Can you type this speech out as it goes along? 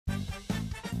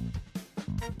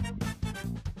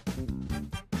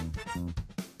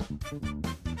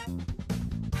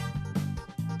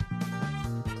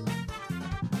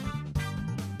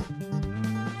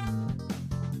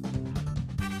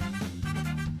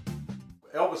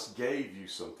Elvis gave you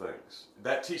some things.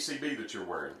 That TCB that you're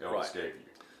wearing, Elvis gave you.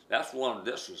 That's one.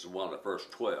 This was one of the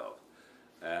first 12,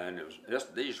 and it was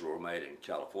these were made in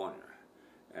California,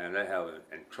 and they have an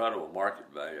incredible market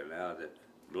value now that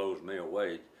blows me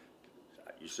away.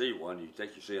 You see one, you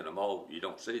think you see in the mall, you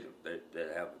don't see them. They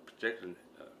have a particular.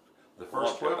 The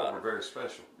first 12 were very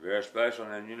special. Very special,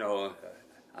 and you know,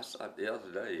 I saw it the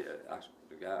other day.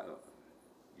 The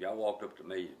guy walked up to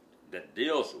me that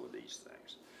deals with these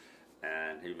things,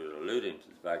 and he was alluding to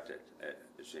the fact that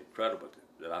it's incredible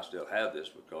that I still have this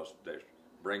because they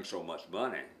bring so much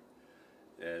money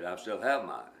that I still have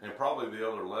mine. And probably the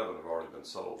other 11 have already been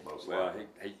sold, most likely. Well,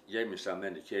 he gave me some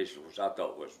indication, which I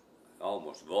thought was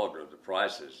almost vulgar, the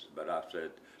prices, but I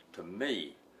said, to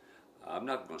me, I'm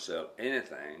not going to sell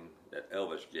anything that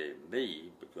Elvis gave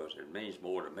me because it means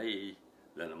more to me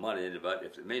than the money. But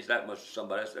if it means that much to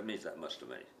somebody else, that means that much to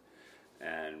me.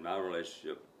 And my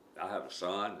relationship, I have a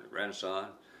son, a grandson,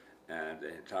 and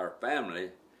the entire family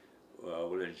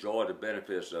will enjoy the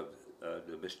benefits of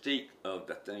the mystique of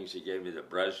the things he gave me, the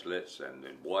bracelets and the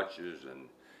watches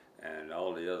and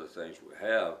all the other things we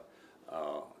have.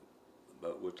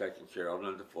 But we're taking care of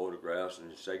them, the photographs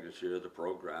and the signature of the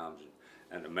programs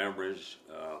and the memories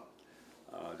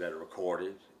that are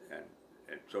recorded.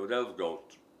 And so those go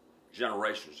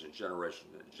generations and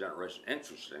generations and generations.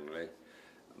 Interestingly,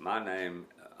 my name,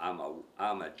 I'm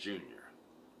a junior.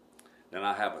 Then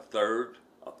I have a third,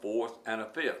 a fourth, and a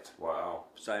fifth. Wow.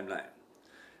 Same name.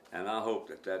 And I hope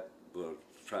that will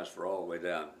transfer all the way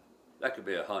down. That could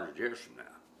be 100 years from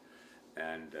now.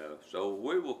 And so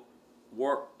we will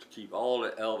work to keep all the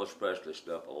Elvis Presley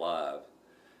stuff alive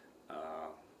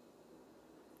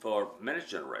for many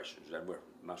generations. And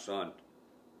my son,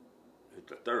 who's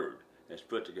the third, has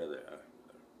put together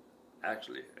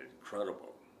actually an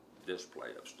incredible display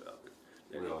of stuff that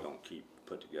he's going to keep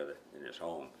put together in his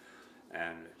home.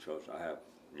 And so I have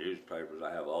newspapers,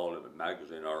 I have all of the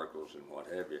magazine articles and what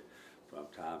have you from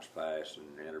times past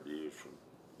and interviews from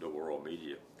the world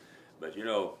media. But you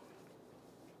know,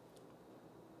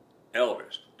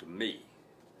 Elvis, to me,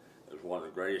 is one of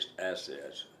the greatest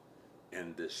assets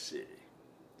in this city.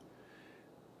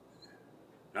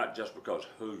 Not just because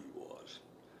who he was,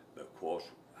 but of course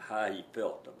how he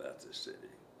felt about this city,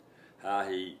 how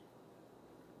he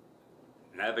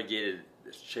navigated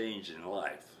this change in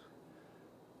life,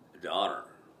 the honor,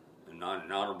 in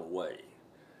an honorable way,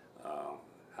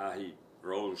 how he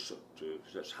rose to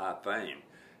such high fame,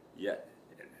 yet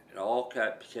it all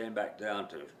came back down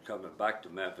to coming back to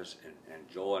Memphis and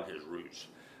enjoying his roots,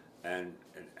 and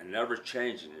never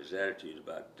changing his attitude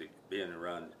about being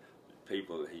around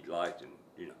people that he liked. And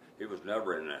you know, he was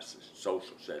never in a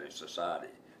social setting, society,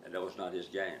 and that was not his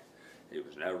game. He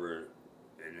was never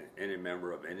any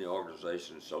member of any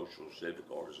organization, social, civic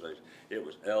organization. It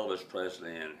was Elvis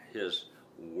Presley and his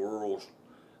world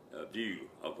view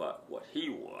of what he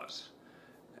was.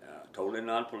 Totally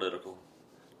non-political,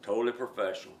 totally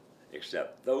professional,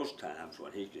 except those times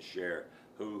when he could share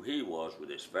who he was with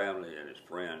his family and his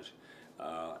friends.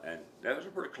 And that was a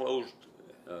pretty closed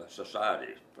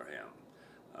society for him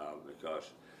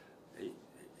because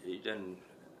he didn't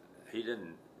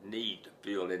need to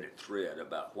feel any threat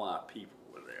about why people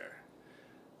were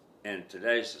there. In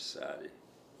today's society,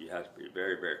 you have to be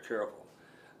very, very careful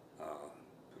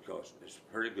because it's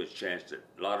a pretty good chance that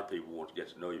a lot of people want to get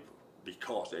to know you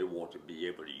because they want to be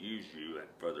able to use you and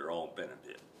for their own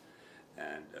benefit.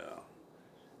 And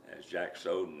as Jack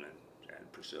Soden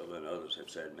and Priscilla and others have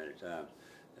said many times,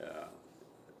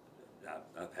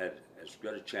 I've had as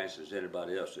good a chance as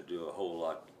anybody else to do a whole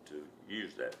lot to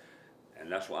use that.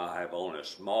 And that's why I have only a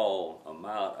small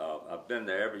amount of, I've been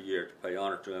there every year to pay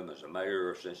honor to him as a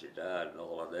mayor since he died and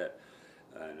all of that.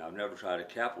 And I've never tried to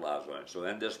capitalize on it. So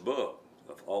in this book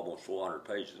of almost 400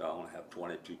 pages, I only have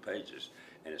 22 pages.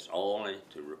 And it's only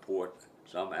to report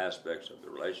some aspects of the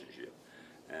relationship.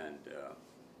 And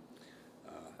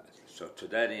so to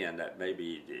that end, that may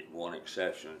be the one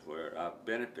exception where I've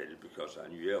benefited because I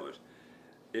knew Elvis.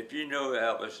 If you know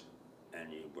Elvis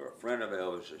and you were a friend of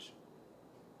Elvis's,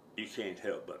 you can't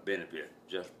help but benefit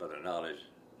just by the knowledge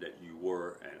that you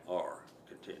were and are,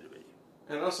 continue to be.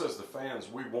 And us as the fans,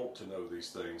 we want to know these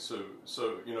things.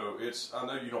 So you know, I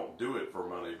know you don't do it for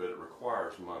money, but it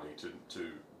requires money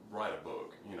to write a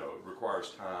book. You know, it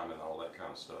requires time and all that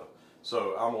kind of stuff.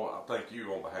 So I thank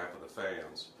you on behalf of the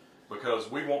fans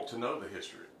because we want to know the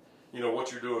history. You know,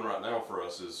 what you're doing right now for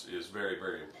us is very,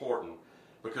 very important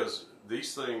because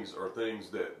these things are things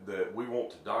that we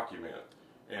want to document.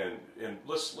 And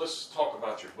let's talk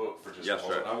about your book for just a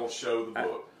moment. I'm going to show the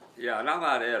book. Yeah, and I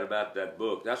might add about that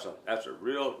book. That's a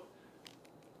real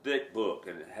thick book,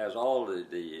 and it has all the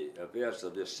events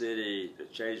of this city, the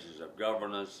changes of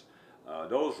governance.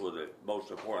 Those were the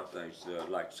most important things,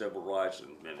 like civil rights and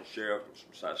the sheriff,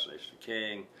 assassination of the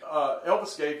king.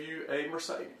 Elvis gave you a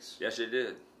Mercedes. Yes, he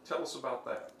did. Tell us about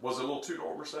that. Was it a little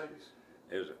two-door Mercedes?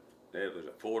 It was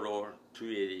a 4-door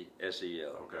 280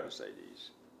 SEL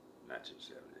Mercedes,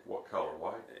 1970. What color?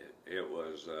 White? It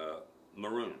was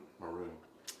maroon. Maroon.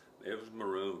 It was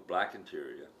maroon, black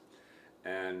interior.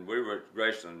 And we were at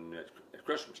Graceland at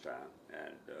Christmas time,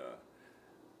 and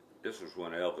this was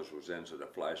when Elvis was into the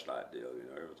flashlight deal. You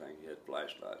know, everything, he had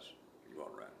flashlights going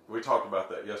around. We talked about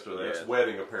that yesterday. Yeah. That's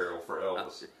wedding apparel for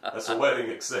Elvis. That's a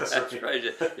wedding accessory. That's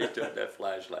crazy. He took that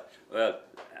flashlight. Well,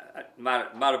 it might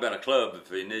have been a club if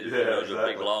he needed it. It was a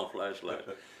big, long flashlight.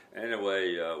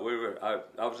 Anyway, I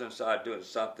was inside doing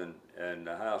something in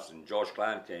the house, and George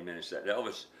Klein came in and said,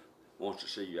 Elvis wants to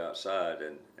see you outside,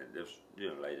 and it was, you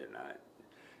know, late at night.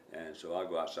 And so I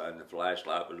go outside, and the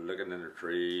flashlight was looking in the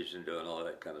trees and doing all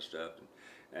that kind of stuff.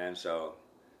 And so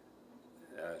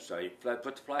he put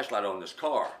the flashlight on this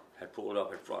car, had pulled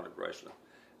up in front of Graceland.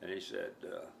 And he said,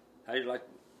 how do you like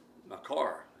my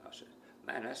car? I said,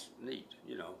 man, that's neat,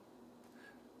 you know.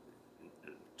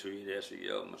 280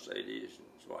 SEL Mercedes and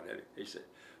so on. He said,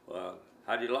 well,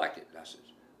 how do you like it? I said,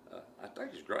 I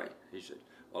think it's great. He said,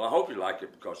 well, I hope you like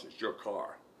it because it's your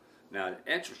car. Now,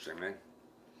 interestingly,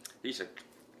 he said,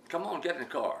 come on, get in the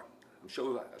car. I'll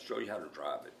show you how to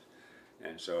drive it.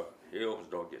 And so he opens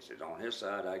the door, gets it on his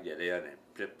side. I get in and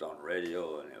flipped on the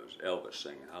radio, and it was Elvis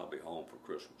singing, I'll Be Home for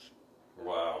Christmas.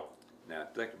 Wow. Now,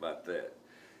 think about that.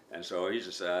 And so he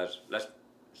decides,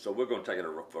 so we're going to take it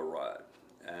for a ride.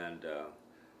 And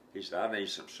he said, I need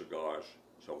some cigars,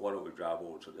 so why don't we drive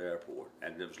over to the airport?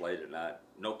 And it was late at night,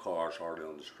 no cars hardly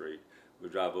on the street. We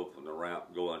drive up on the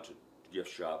ramp, go into the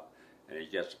gift shop, and he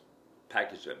gets a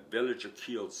package of Villager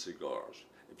Killed cigars.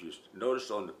 If you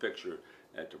notice on the picture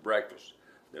at the breakfast,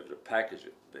 there was a package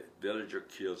of Villager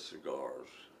Killed cigars.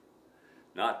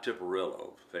 Not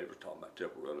Tiparillo. If they were talking about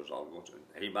Tiparillos, all going to,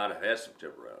 he might have had some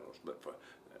Tiparillos, but for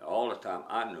all the time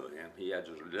I knew him, he had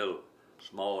those little,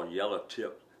 small,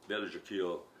 yellow-tipped Villager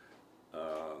Killed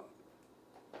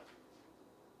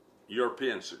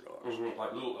European cigars. Mm-hmm.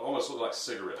 Like little, almost looked like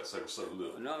cigarettes. They were so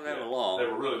little. No, they were long. They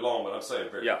were really long, but I'm saying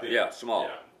very thin. Yeah, small,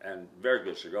 yeah. And very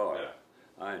good cigar.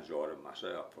 Yeah. I enjoyed them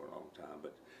myself for a long time.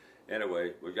 But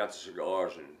anyway, we got the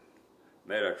cigars and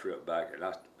made our trip back, and I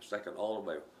was thinking all the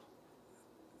way,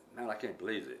 man, I can't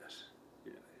believe this.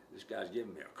 You know, this guy's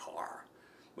giving me a car.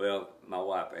 Well, my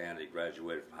wife Annie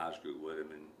graduated from high school with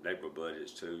him, and they were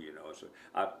buddies too, you know. So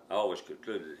I always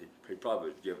concluded that he probably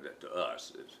was giving it to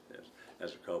us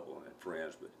as a couple and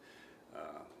friends. But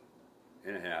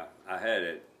anyhow, I had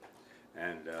it,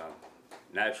 and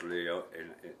naturally,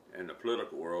 in the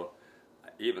political world,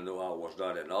 even though I was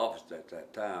not in office at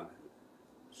that time,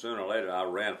 sooner or later I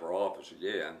ran for office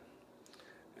again,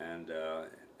 and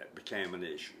it became an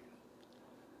issue.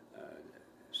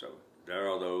 So there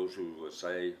are those who would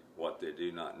say what they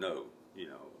do not know, you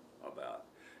know, about,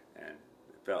 and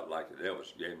it felt like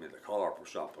Elvis gave me the car for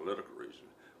some political reason,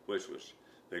 which was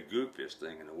the goofiest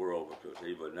thing in the world, because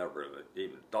he would never have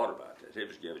even thought about that. He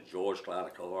was giving George Klein a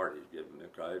car, he was giving me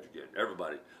a car, he was giving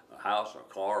everybody a house,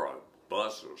 a car, a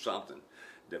bus, or something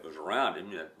that was around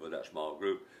him with that small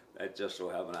group. That just so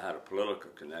happened I had a political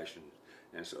connection,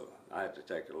 and so I had to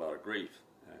take a lot of grief,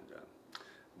 and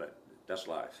but that's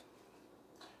life.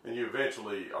 And you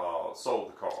eventually sold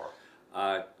the car.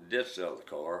 I did sell the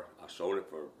car. I sold it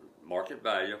for market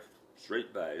value,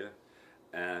 street value,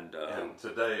 and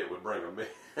today it would bring a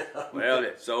million. Well,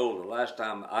 it sold the last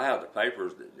time. I have the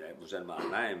papers that was in my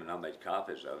name, and I made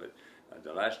copies of it.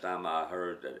 The last time I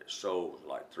heard that it sold was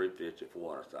like $350,000,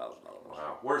 $400,000.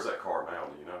 Wow, where's that car now?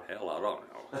 Do you know? Hell, I don't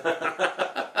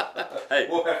know. Hey,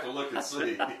 we'll have to look and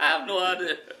see. I have no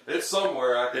idea. It's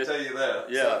somewhere, I can tell you that.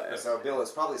 Yeah. So Bill,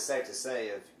 it's probably safe to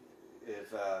say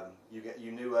if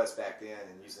you knew us back then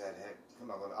and you said, hey,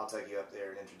 come on, I'll take you up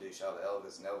there and introduce y'all to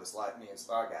Elvis, and Elvis liked me and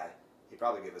Spy Guy, he'd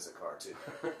probably give us a car too.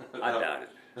 I doubt it.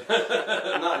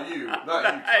 Not you.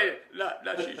 Not you. Hey,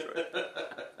 not you, Troy.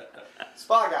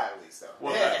 Spy Guy at least, though.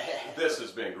 Well, this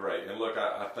has been great. And look,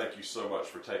 I thank you so much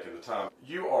for taking the time.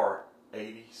 You are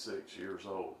 86 years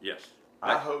old. Yes.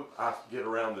 I hope I get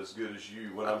around as good as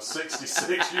you when I'm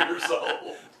 66 years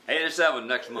old. 87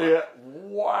 next month. Yeah.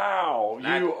 Wow.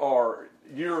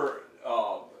 You're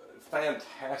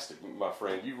fantastic, my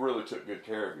friend. You really took good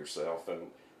care of yourself, and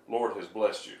Lord has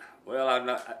blessed you. Well,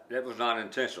 that was not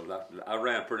intentional. I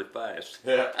ran pretty fast.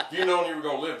 Yeah. If you known you were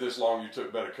going to live this long, you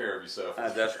took better care of yourself.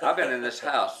 I've been in this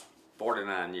house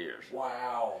 49 years.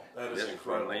 Wow. That is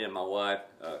incredible. Me and my wife,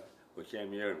 we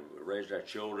came here and raised our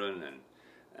children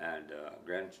and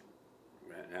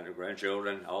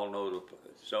grandchildren. All know the.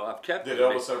 So I've kept. Did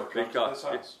Elvis ever come to this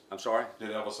house? I'm sorry. Did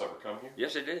Elvis ever come here?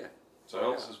 Yes, he did. So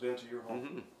Elvis has been to your home.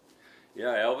 Mm-hmm.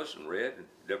 Yeah, Elvis and Red and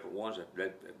different ones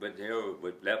that been here.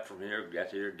 We left from here, got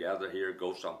here, gather here,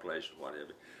 go someplace or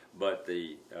whatever. But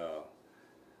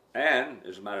and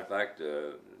as a matter of fact,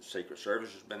 the Secret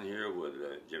Service has been here with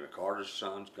Jimmy Carter's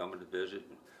sons coming to visit.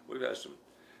 We've had some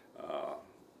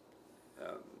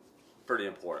pretty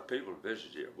important people to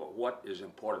visit here. But what is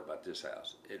important about this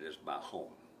house? It is my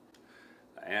home.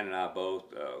 Ann and I both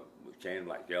we came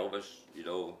like Elvis. You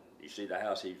know, you see the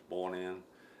house he was born in.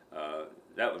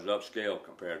 That was upscale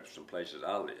compared to some places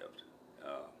I lived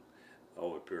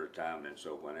over a period of time. And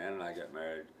so when Ann and I got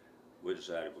married, we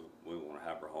decided we want to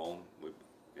have our home. We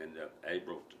ended up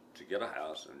able to get a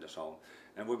house in this home,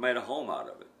 and we made a home out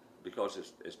of it because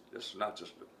this is not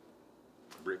just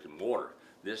a brick and mortar.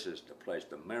 This is the place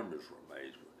the memories were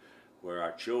made, where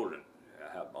our children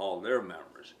have all their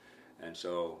memories. And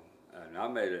so, and I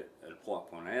made it at a point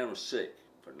when Ann was sick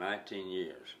for 19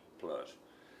 years plus.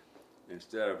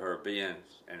 Instead of her being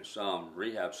in some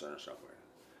rehab center somewhere,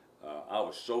 I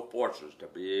was so fortunate to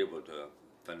be able to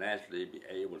financially be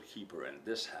able to keep her in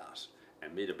this house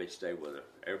and me to stay with her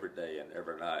every day and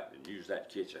every night and use that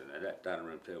kitchen and that dining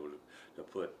room table to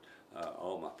put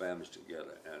all my families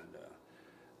together. And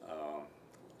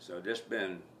so this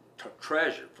been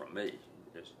treasure for me.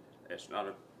 It's not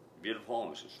a beautiful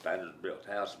home. It's a standard built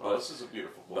house. Well, this is a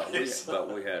beautiful place.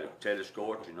 But we had a tennis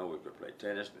court. You know, we could play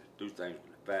tennis and do things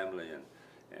with the family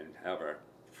and have our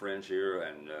friends here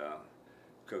and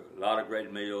cook a lot of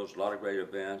great meals, a lot of great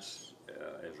events.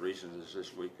 As recent as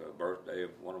this week, a birthday of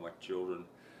one of my children,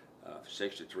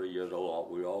 63 years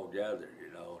old, we all gathered,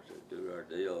 you know, to do our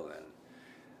deal. And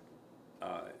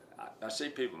I see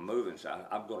people moving, so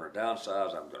I'm going to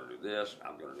downsize, I'm going to do this,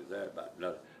 I'm going to do that, but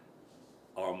another,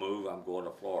 or move, I'm going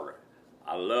to Florida.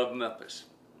 I love Memphis.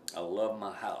 I love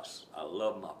my house. I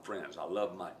love my friends. I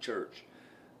love my church.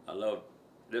 I love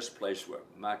this place where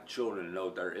my children know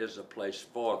there is a place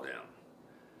for them.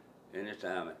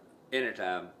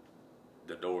 Anytime,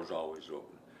 the door's always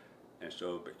open. And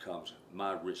so it becomes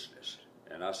my richness.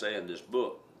 And I say in this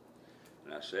book,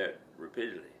 and I said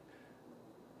repeatedly,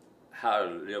 how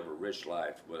to live a rich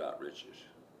life without riches.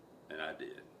 And I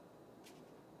did.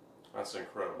 That's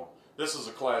incredible. This is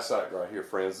a class act right here,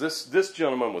 friends. This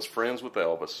gentleman was friends with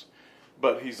Elvis,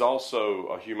 but he's also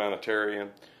a humanitarian.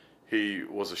 He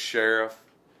was a sheriff.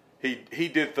 He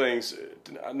did things.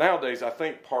 Nowadays, I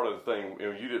think part of the thing,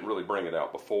 you know, you didn't really bring it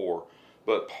out before,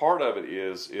 but part of it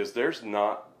is there's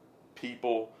not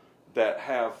people that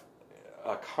have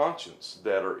a conscience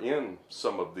that are in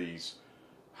some of these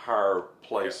higher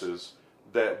places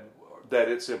that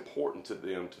it's important to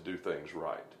them to do things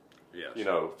right. Yes. You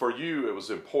know, for you it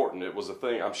was important. It was a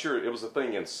thing. I'm sure it was a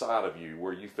thing inside of you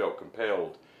where you felt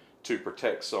compelled to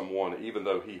protect someone, even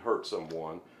though he hurt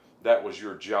someone. That was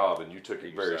your job, and you took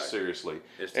it very seriously.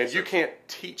 And you can't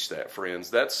teach that, friends.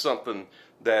 That's something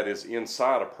that is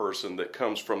inside a person that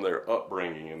comes from their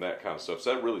upbringing and that kind of stuff.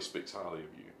 So that really speaks highly of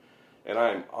you. And I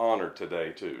am honored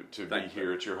today to be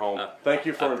here at your home. Thank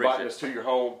you for inviting us to your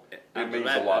home. It means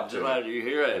a lot to me. I'm glad you're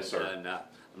here. Yes, sir. And I'm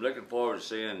looking forward to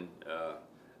seeing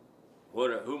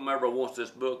whomever wants this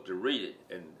book to read it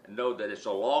and know that it's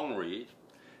a long read.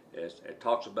 It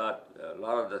talks about a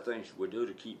lot of the things we do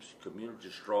to keep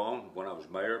communities strong. When I was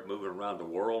mayor, moving around the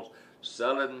world,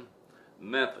 selling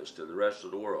Memphis to the rest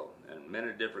of the world and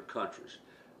many different countries,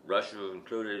 Russia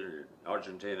included,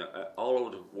 Argentina, all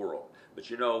over the world. But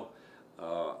you know,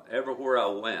 everywhere I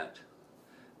went,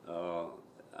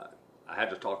 I had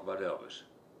to talk about Elvis.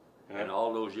 Yeah. And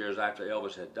all those years after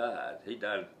Elvis had died, he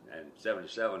died in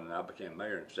 '77, and I became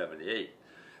mayor in '78.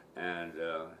 And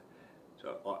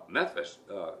so Memphis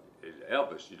is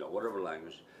Elvis, you know, whatever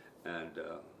language. And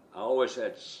I always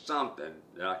had something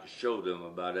that I could show them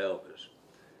about Elvis.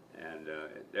 And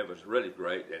it was really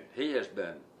great. And he has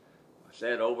been, I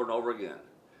say it over and over again,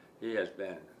 he has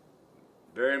been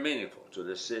very meaningful to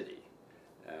this city.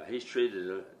 He's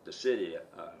treated the city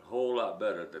a whole lot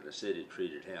better than the city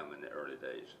treated him in the early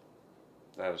days.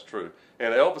 That is true.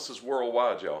 And Elvis is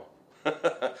worldwide, y'all.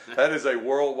 That is a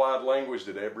worldwide language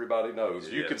that everybody knows.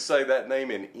 You could say that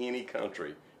name in any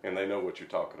country, and they know what you're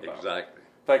talking about. Exactly.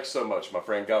 Thanks so much, my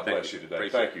friend. God bless you today.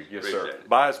 Appreciate Thank you. Yes, Appreciate sir. it.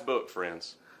 Buy his book,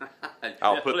 friends.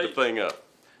 I'll put the thing up.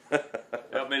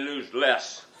 Help me lose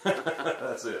less.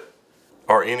 That's it.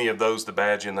 Are any of those the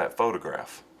badge in that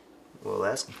photograph? Well,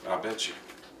 ask him. I bet you.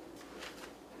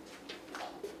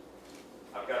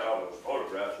 I've got all those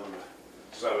photographs from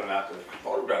selling out the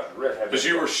photographs. Because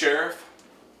you were sheriff,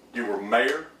 you were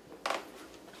mayor,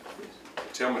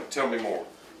 Tell me more.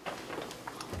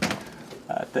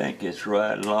 I think it's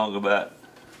right along about.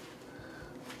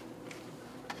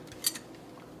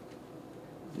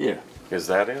 Yeah. Is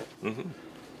that it? Mm-hmm.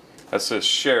 That says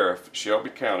Sheriff, Shelby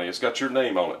County. It's got your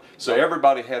name on it. So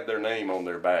everybody had their name on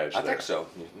their badge I there. think so.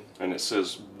 Mm-hmm. And it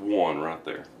says 1 right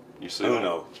there. You see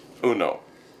Uno. that? Uno.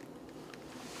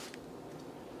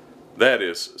 That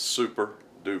is super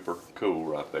duper cool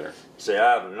right there. See,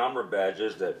 I have a number of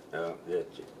badges that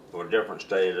for different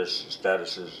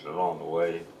statuses along the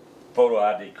way. Photo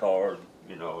ID card,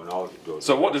 you know, and all that goes.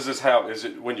 So what does this have? Is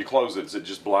it when you close it? Is it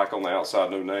just black on the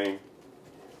outside, no name?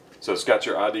 So it's got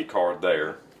your ID card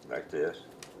there. Like this.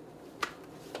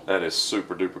 That is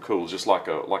super duper cool, just like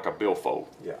a billfold.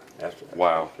 Yeah, that's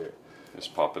Wow. it.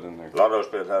 Just pop it in there. A lot of those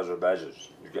people have their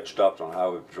badges. You get stopped on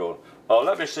highway patrol. Oh,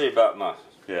 let me see about my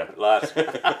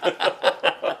license.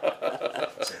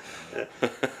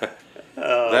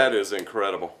 That is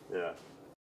incredible. Yeah.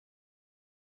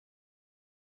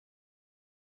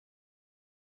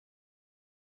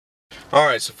 All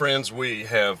right, so friends, we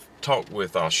have talked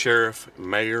with our sheriff,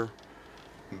 mayor,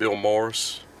 Bill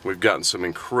Morris. We've gotten some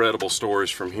incredible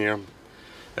stories from him.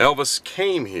 Elvis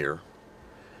came here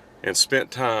and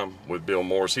spent time with Bill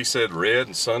Morris. He said Red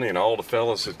and Sonny and all the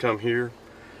fellas had come here,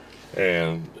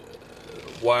 and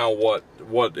wow, what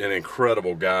an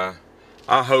incredible guy.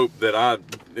 I hope that I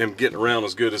am getting around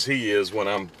as good as he is when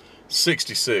I'm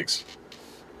 66,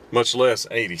 much less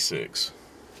 86.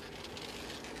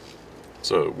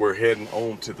 So we're heading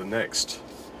on to the next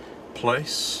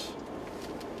place.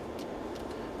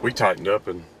 We tightened up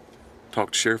and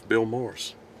talked to Sheriff Bill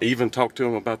Morris. Even talked to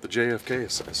him about the JFK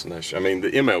assassination. I mean,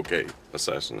 the MLK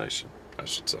assassination, I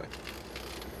should say.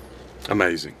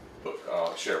 Amazing.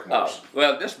 Sheriff Morris.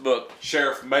 Well, this book.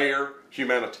 Sheriff, Mayor,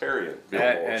 Humanitarian Bill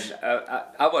Morris. And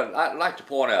I'd like to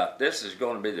point out, this is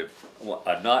going to be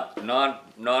a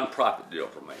non-profit deal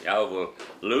for me. I will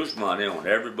lose money on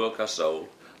every book I sold.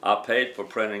 I paid for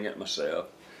printing it myself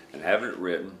and having it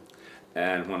written.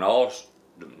 And when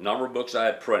the number of books I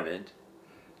had printed,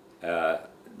 that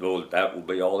will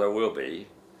be all there will be.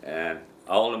 And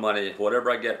all the money, whatever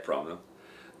I get from them,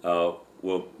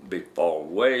 will fall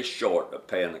way short of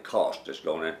paying the cost that's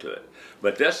going into it.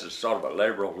 But this is sort of a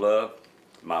labor of love.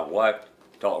 My wife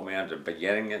taught me in the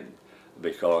beginning, and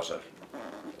because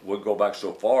we go back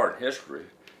so far in history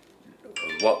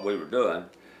of what we were doing,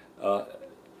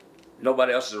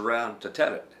 nobody else is around to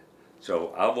tell it.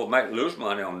 So I will lose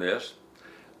money on this.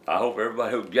 I hope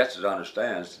everybody who gets it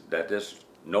understands that there's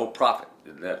no profit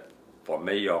in that for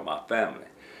me or my family,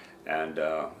 and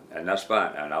that's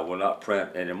fine. And I will not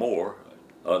print any more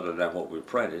other than what we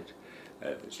printed.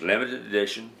 It's limited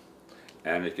edition,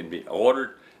 and it can be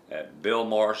ordered at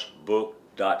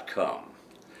billmorrisbook.com.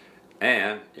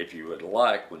 And if you would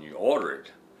like, when you order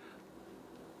it,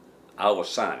 I will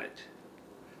sign it.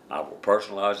 I will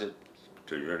personalize it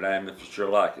to your name if it's your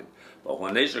liking. But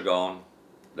when these are gone,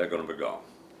 they're going to be gone.